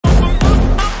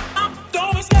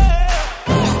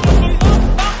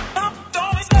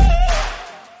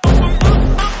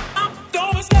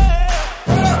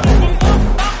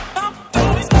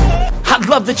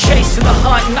love the chase and the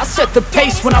hunt, and I set the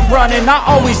pace when I'm running. I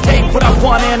always take what I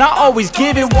want and I always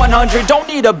give it 100. Don't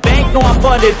need a bank, no I'm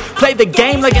funded. Play the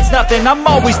game like it's nothing. I'm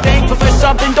always thankful for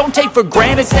something. Don't take for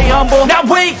granted, stay humble. Now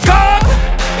wake up!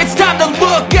 It's time to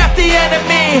look at the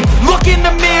enemy. Look in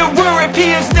the mirror if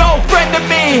he is no friend to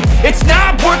me. It's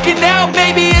not working out,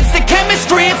 maybe it's the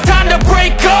chemistry. It's time to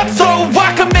break up so I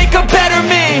can make a better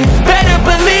me. Better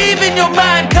believe in your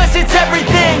mind, cause it's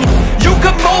everything. You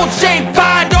can mold, shape,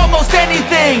 find almost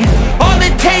anything. All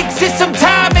it takes is some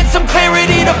time and some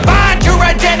clarity to find your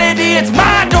identity. It's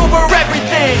mind over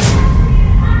everything.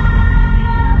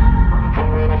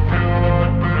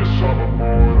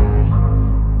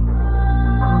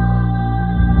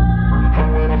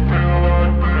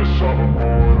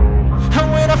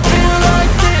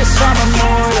 I'm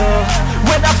immortal.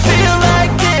 When I feel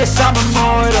like this, I'm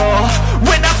immortal.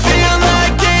 When I feel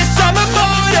like this, I'm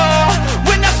immortal.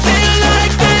 When I feel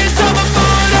like this, I'm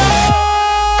immortal.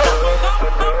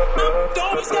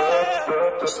 Don't be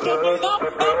scared. Just give me up. Don't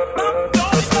be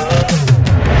scared.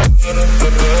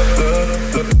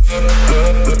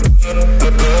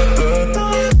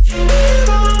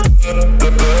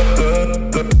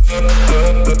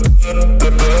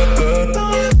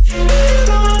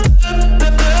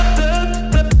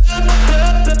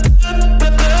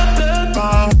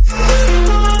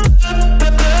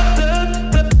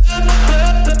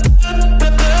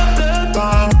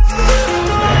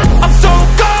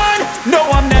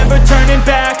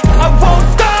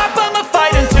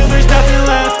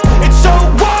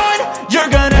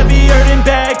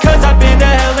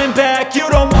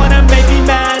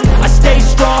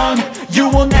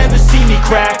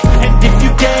 And if you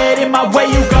get in my way,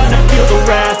 you're gonna feel the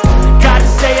wrath. Gotta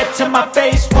say it to my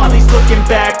face while he's looking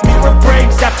back. Mirror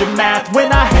breaks after math.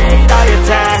 When I hate, I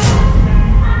attack.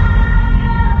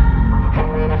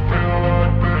 And when I feel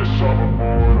like this, I'm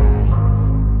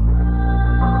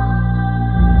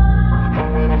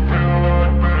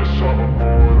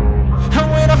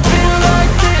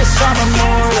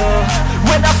immortal.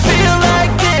 When I feel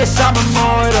like this, I'm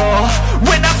immortal.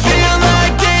 When I feel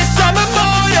like this, I'm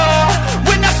immortal.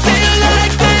 When I feel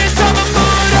like this, I'm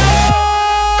immortal.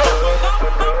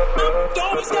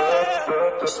 Don't be scared.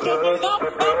 Just give me up. Don't be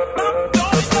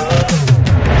scared.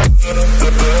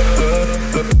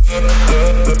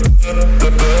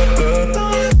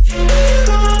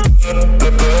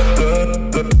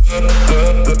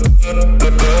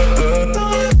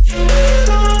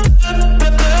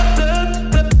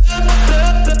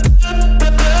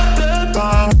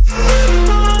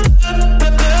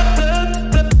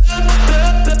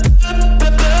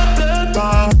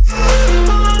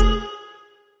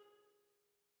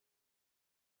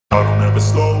 I don't ever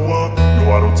slow up,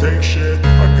 no I don't take shit.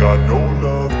 I got no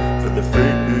love for the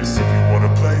fakeness. If you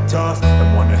wanna play tough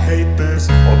and wanna hate this,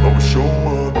 I'll always show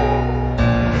up. I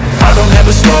don't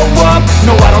ever slow up,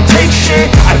 no I don't take shit.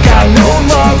 I got no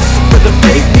love for the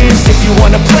fakeness. If you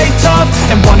wanna play tough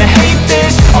and wanna hate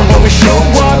this, I'll always show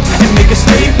up and make a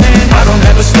statement. I don't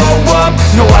ever slow up,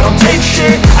 no I don't take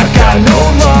shit. I got no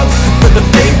love for the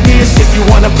fakeness. If you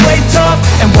wanna play tough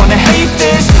and wanna hate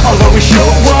this, I'll always show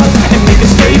up and make a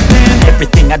statement.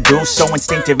 Everything I do so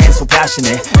instinctive and so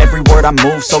passionate. Every word I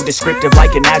move so descriptive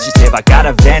like an adjective. I got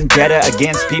a vendetta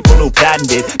against people who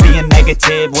patented being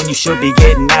negative when you should be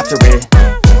getting after it.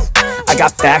 I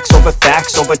got facts over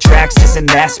tracks, this and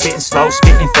that. Spitting slow,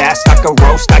 spitting fast, I could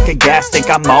roast, I could gas. Think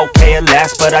I'm okay at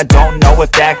last, but I don't know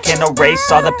if that can erase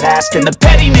all the past. And the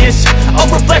pettiness, a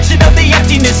reflection of the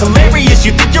emptiness. Hilarious,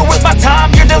 you think you're worth my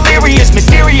time, you're delirious.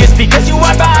 Mysterious, because you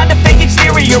hide behind a fake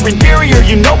exterior. Inferior,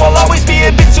 you know I'll always be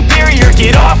a bit superior.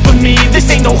 Get off of me, this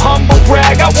ain't no humble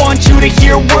brag. I want you to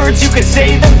hear words, you can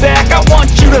say them back. I want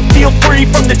you to feel free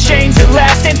from the chains at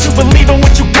last, and to believe in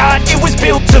what you got, it was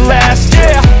built to last,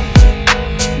 yeah.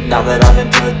 Now that I've been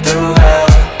put through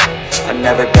hell, I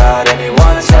never got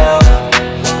anyone's help.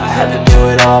 I had to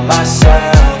do it all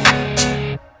myself.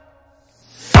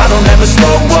 I don't ever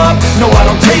slow up, no I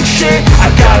don't take shit.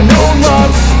 I got no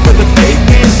love for the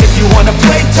fakeness. If you wanna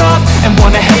play tough and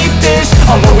wanna hate this,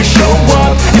 I'll always show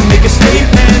up and make a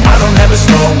statement. I don't ever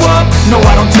slow up, no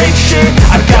I don't take shit.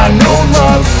 I got no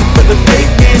love for the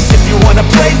fakeness. If you wanna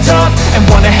play tough and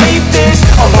wanna hate this,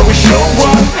 I'll always show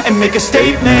up and make a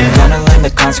statement. Gonna learn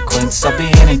the consequence of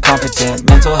being incompetent.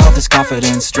 Mental health is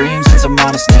confidence, dreams and some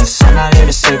honestness. I'm not here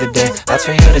to save the day, that's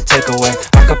for you to take away.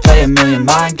 I could play a million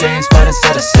mind games, but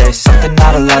instead I say something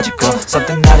not illogical,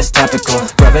 something that is topical.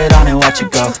 Rub it on and watch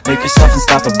it go, make yourself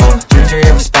unstoppable. Dreams are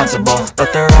irresponsible,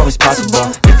 but they're always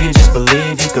possible. If you just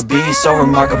believe, you could be so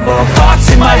remarkable. Thoughts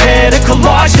in my head, a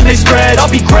collage and they spread.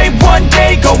 I'll be great one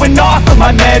day, going off of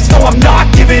my meds. No, I'm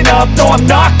not giving up, no, I'm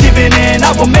not giving in.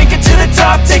 I will make it to the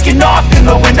top, taking off in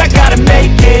the wind. I gotta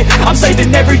make it, I'm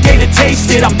saving every day to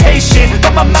taste it. I'm patient,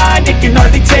 but my mind, it can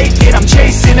hardly take it. I'm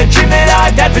chasing a dream that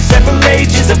I've had for several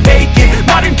ages. A vacant,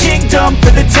 modern kingdom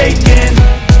for the taking.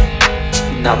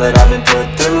 Now that I've been put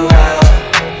through hell,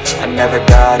 I never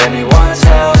got anyone's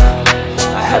help.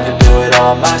 I had to do it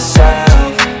all myself.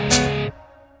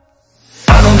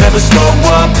 I don't ever slow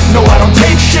up, no I don't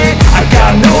take shit. I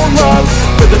got no love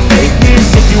for the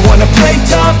fakeness. If you wanna play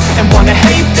tough and wanna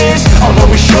hate this, I'll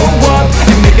always show up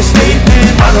and make a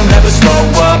statement. I don't ever slow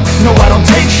up, no I don't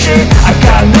take shit. I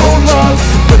got no love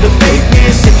for the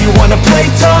fakeness. If you wanna play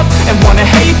tough and wanna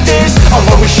hate this, I'll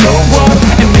always show up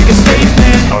and make a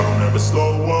statement. I don't ever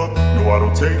slow up, no I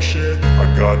don't take shit. I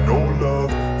got no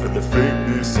love for the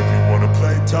fakeness. If you wanna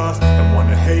play tough and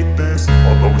wanna hate this,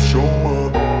 I'll always show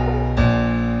up.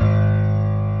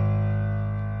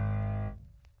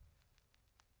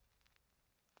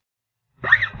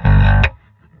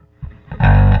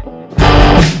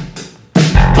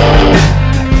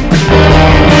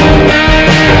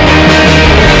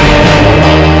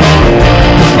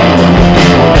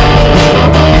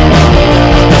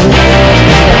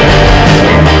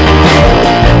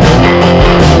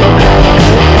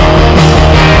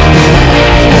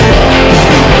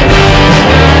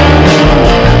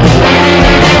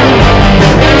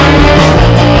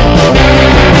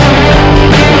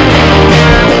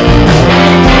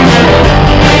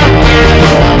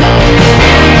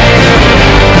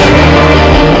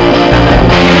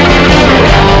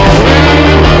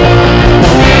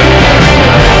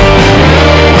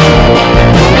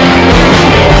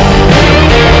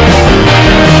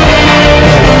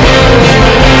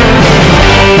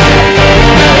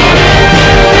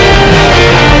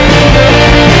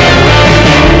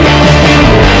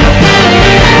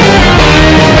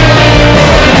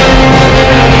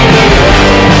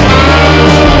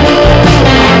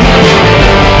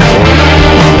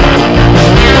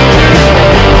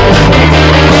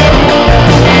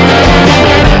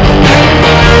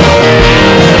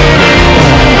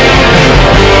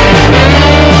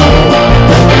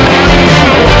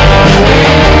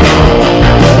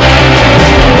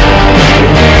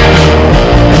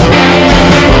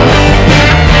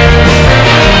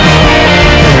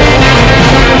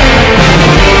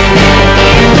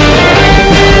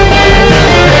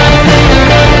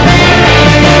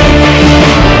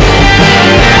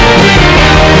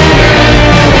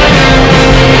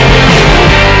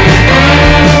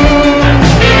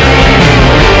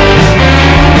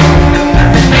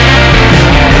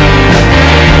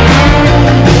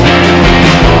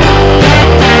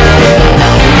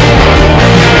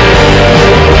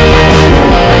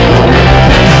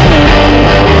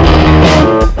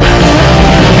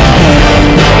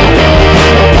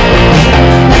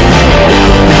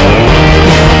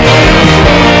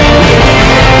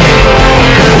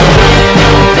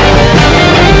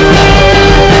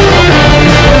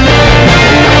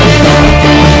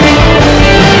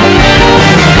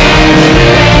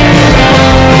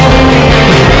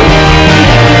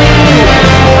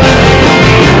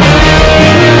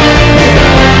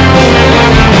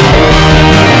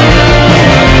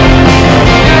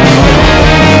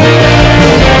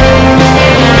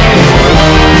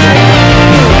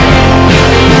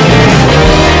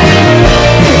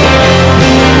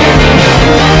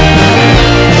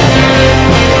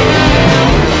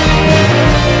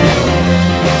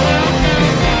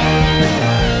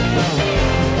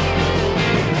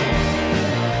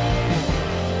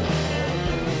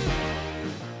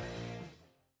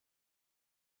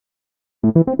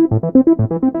 Thank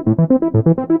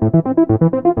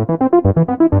you.